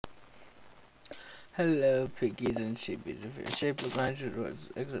Hello, piggies and sheepies. If your shape looks like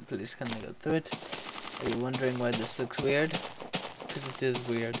towards exit, please kindly go through it. Are you wondering why this looks weird? Because it is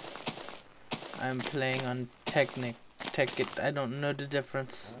weird. I'm playing on technic. I don't know the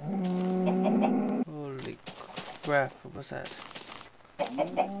difference. Holy crap, what was that?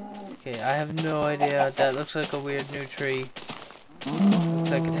 Okay, I have no idea. That looks like a weird new tree.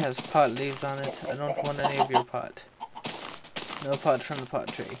 Looks like it has pot leaves on it. I don't want any of your pot. No pot from the pot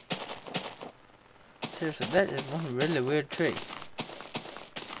tree. Seriously, that is one really weird tree.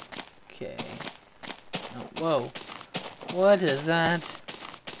 Okay. Oh, whoa. What is that?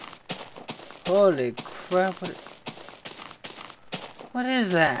 Holy crap, what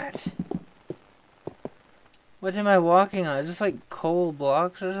is that? What am I walking on? Is this like coal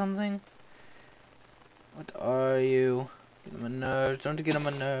blocks or something? What are you? Get on my nerves. Don't get on my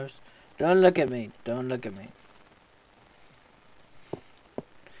nerves. Don't look at me. Don't look at me.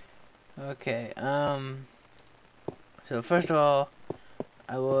 Okay, so first of all,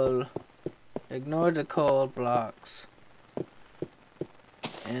 I will ignore the coal blocks.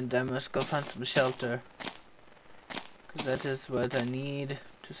 And I must go find some shelter. Because that is what I need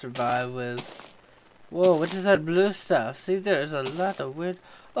to survive with. Whoa, what is that blue stuff? See, there's a lot of weird...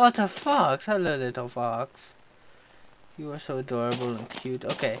 Oh, it's a fox! Hello, little fox. You are so adorable and cute.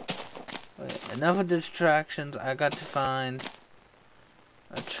 Okay. Wait, enough of distractions. I got to find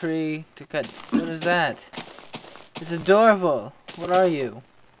a tree to cut. What is that? It's adorable. What are you?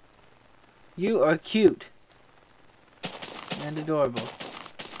 You are cute. And adorable.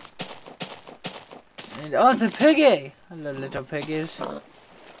 And oh, it's a piggy! Hello, little piggies. A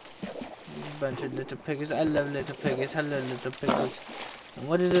bunch of little piggies. I love little piggies. Hello, little piggies. And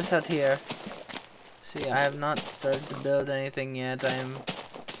what is this out here? See, I have not started to build anything yet. I am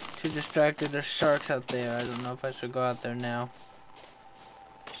too distracted. There's sharks out there. I don't know if I should go out there now.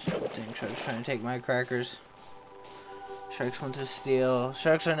 Sharks trying to take my crackers. Sharks want to steal.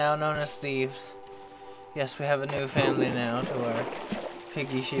 Sharks are now known as thieves. Yes, we have a new family now to our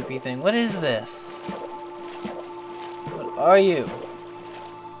piggy sheepy thing. What is this? What are you?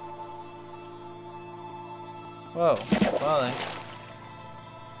 Whoa, falling.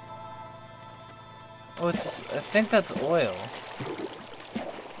 Oh, I think that's oil.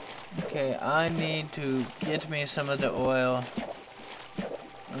 Okay, I need to get me some of the oil.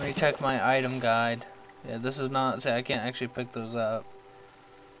 Let me check my item guide. Yeah, this is not... See, I can't actually pick those up.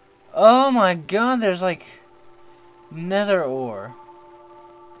 Oh my god, there's like... nether ore.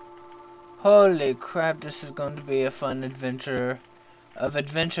 Holy crap, this is going to be a fun adventure of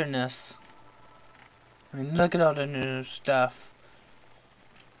adventureness. I mean, look at all the new stuff.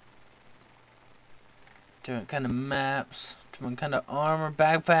 Different kind of maps. Different kind of armor,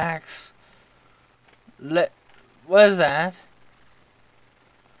 backpacks. What is that?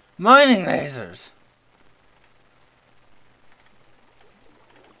 Mining lasers!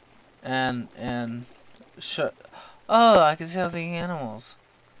 Oh, I can see all the animals.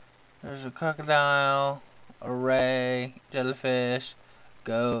 There's a crocodile, a ray, jellyfish,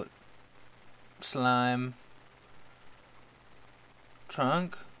 goat, slime,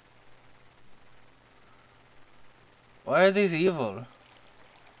 trunk. Why are these evil?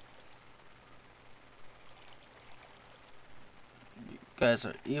 You guys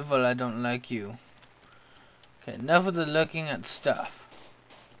are evil, I don't like you. Okay, enough of the looking at stuff.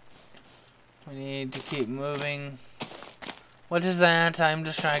 We need to keep moving. What is that? I'm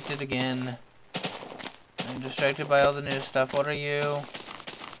distracted again. I'm distracted by all the new stuff. What are you?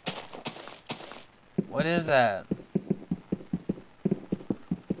 What is that?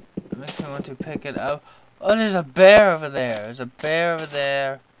 It makes me want to pick it up. Oh, there's a bear over there. There's a bear over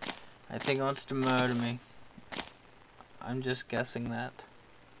there. I think it wants to murder me. I'm just guessing that.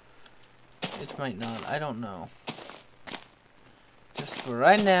 It might not. I don't know. Just for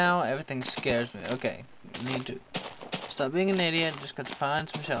right now, everything scares me. Okay, need to stop being an idiot. Just got to find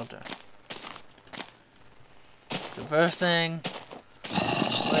some shelter. The first thing.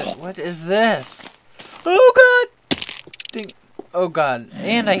 What is this? Oh god! Ding. Oh god!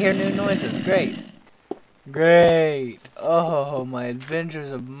 And I hear new noises. Great. Great. Oh, my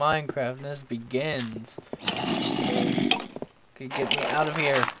adventures of Minecraftness begins. Okay, get me out of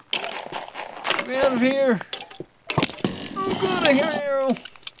here. Get me out of here. Oh god, I hear an arrow.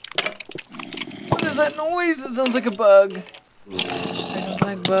 What is that noise? It sounds like a bug. I don't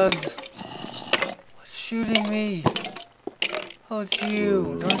like bugs. What's shooting me? Oh, it's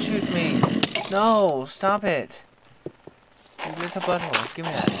you. Don't shoot me. No, stop it. You little butthole. Give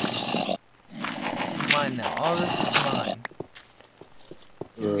me that. Mine now. All this is mine.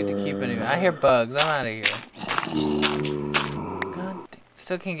 You get to keep it anyway. I hear bugs. I'm out of here. God,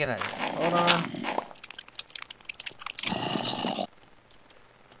 still can't get out of here. Hold on.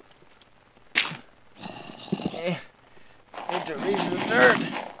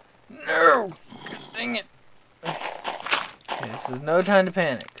 No time to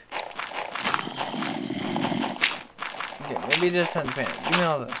panic. Okay, maybe it is time to panic. Give me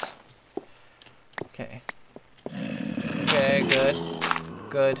all this. Okay. Okay, good.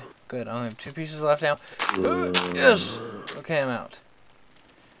 Good. Good. I only have 2 pieces left now. Yes! Okay, I'm out.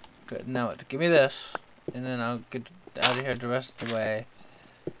 Good. Now what? Give me this. And then I'll get out of here the rest of the way.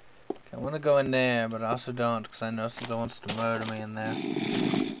 Okay, I want to go in there, but I also don't, because I know someone wants to murder me in there.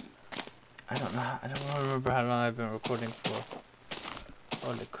 I don't know. I don't remember how long I've been recording for.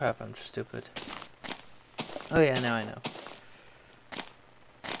 Holy crap, I'm stupid. Oh yeah, now I know.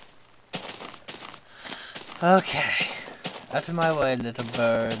 Okay. Out of my way, little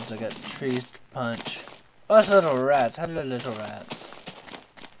birds. I got trees to punch. Oh, it's little rats. Hello, little rats.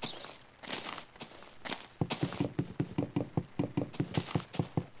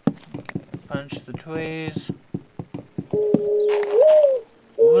 Okay, punch the trees.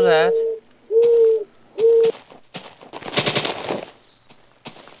 What was that?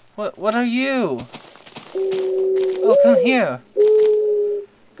 What are you? Oh, come here.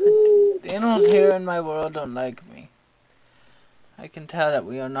 The animals here in my world don't like me. I can tell that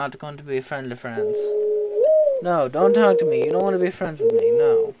we are not going to be friendly friends. No, don't talk to me. You don't want to be friends with me.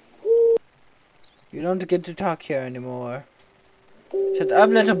 No. You don't get to talk here anymore. Shut up,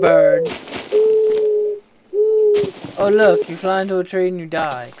 little bird. Oh, look. You fly into a tree and you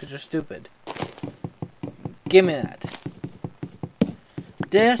die because you're stupid. Give me that.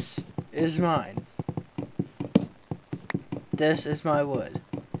 This is mine. This is my wood.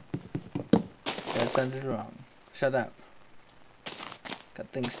 That sounded wrong. Shut up. Got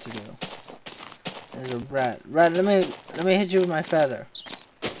things to do. There's a rat. Rat, let me hit you with my feather.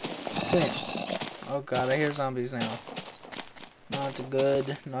 Come here. Oh god, I hear zombies now. Not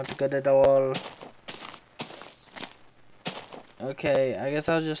good. Not good at all. Okay, I guess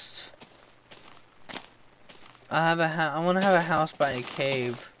I'll just... I want to have a house by a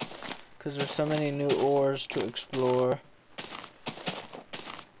cave. Because there's so many new ores to explore.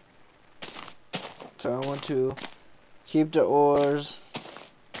 So I want to keep the ores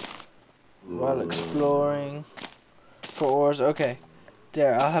while exploring for ores. Okay,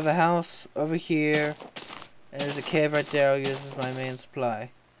 there, I'll have a house over here, and there's a cave right there I'll use as my main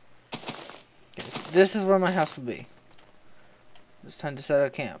supply. Okay, so this is where my house will be. It's time to set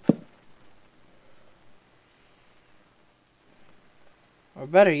up camp. Or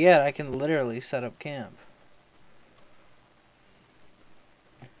better yet, I can literally set up camp.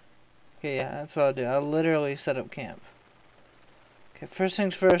 Okay, yeah, that's what I'll do. I'll literally set up camp. Okay, first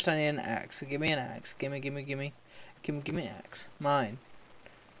things first, I need an axe. So give me an axe. Gimme an axe. Mine.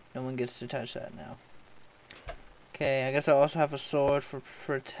 No one gets to touch that now. Okay, I guess I'll also have a sword for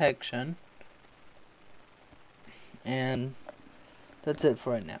protection. And that's it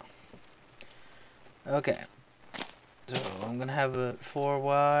for right now. Okay. So I'm gonna have a 4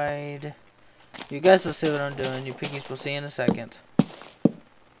 wide. You guys will see what I'm doing. You piggies will see in a second.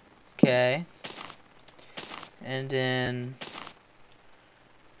 Okay. And then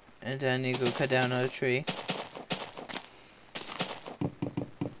you go cut down another tree.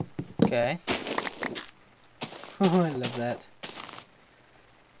 Okay. Oh, I love that.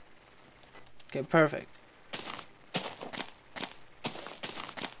 Okay, perfect.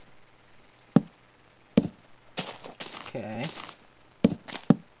 Okay.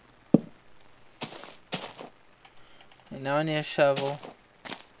 And now I need a shovel.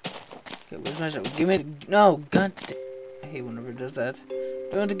 Okay, where's my shovel? Give me... No, god damn. I hate whenever it does that.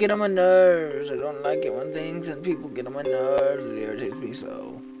 Don't get on my nerves. I don't like it when things and people get on my nerves. It irritates me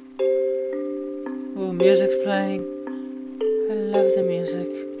so. Ooh, music's playing. I love the music.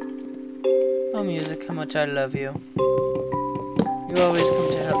 Oh, music, how much I love you. You always come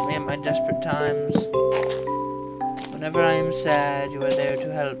to help me in my desperate times. Whenever I am sad, you are there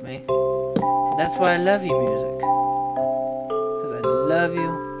to help me. And that's why I love you, music. Because I love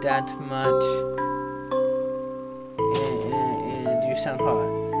you that much. And you sound hot.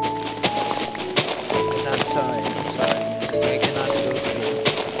 And I'm sorry, music. I cannot do it for you.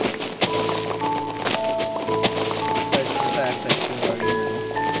 Besides the fact that you are,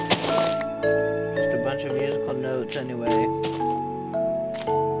 just a bunch of musical notes anyway.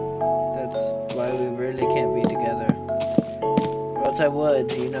 That's why we really can't be together. Or else I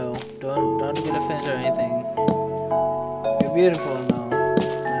would, you know. Don't get offended or anything. You're beautiful and all.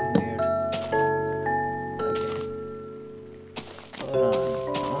 I'm weird. Okay. Hold on.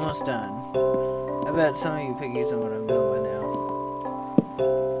 Almost done. I bet some of you piggies know what I'm doing by now.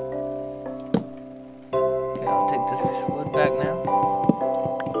 Okay, I'll take this piece of wood back now.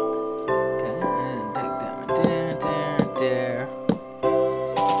 Okay, and take that right there.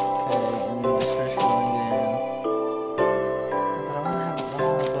 Okay, and then just finish filling it in. But I want to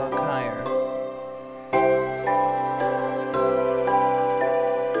One block higher.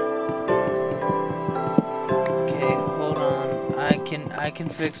 Okay, hold on. I can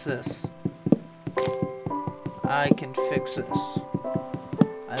fix this. I can fix this.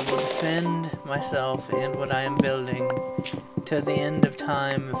 I will defend myself and what I am building to the end of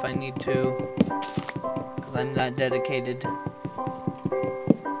time if I need to, because I'm that dedicated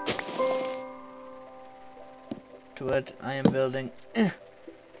to what I am building.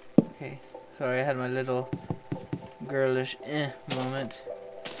 Okay, sorry, I had my little girlish moment,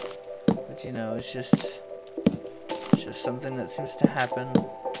 but you know, it's just something that seems to happen.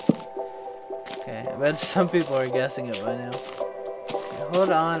 Okay, I bet some people are guessing it by now. Okay, hold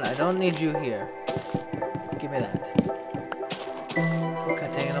on, I don't need you here. Give me that. Oh,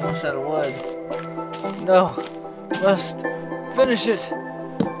 god dang it, I'm almost out of wood. No, must finish it.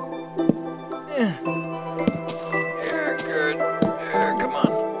 Good. Come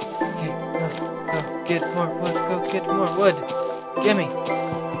on. Okay, no, get more wood. Go get more wood. Gimme.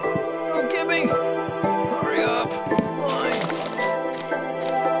 Oh, gimme. Hurry up. Why?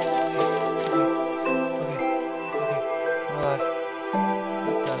 Okay. I'm alive.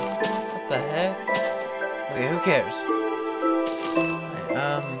 What the heck? Okay, who cares?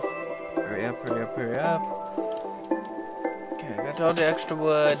 Hurry up. Okay, I got all the extra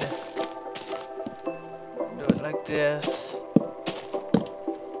wood. Do it like this.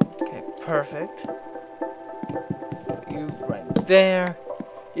 Okay, perfect. Put you right there.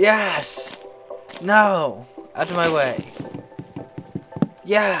 Yes! No! Out of my way.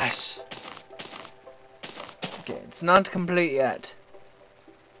 Yes! Okay, it's not complete yet.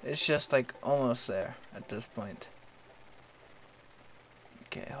 It's just like almost there at this point.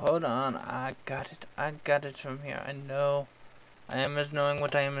 Okay, hold on. I got it. I got it from here. I know. I am as knowing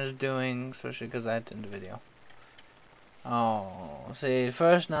what I am as doing, especially because I had to end the video. Oh, see,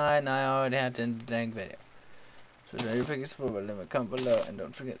 first night, and I already had to end the dang video. So, remember to pick your support button, leave a comment below, and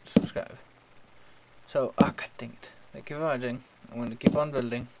don't forget to subscribe. So, god dang it. Thank you for watching. I'm going to keep on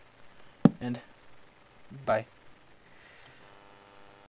building, and bye.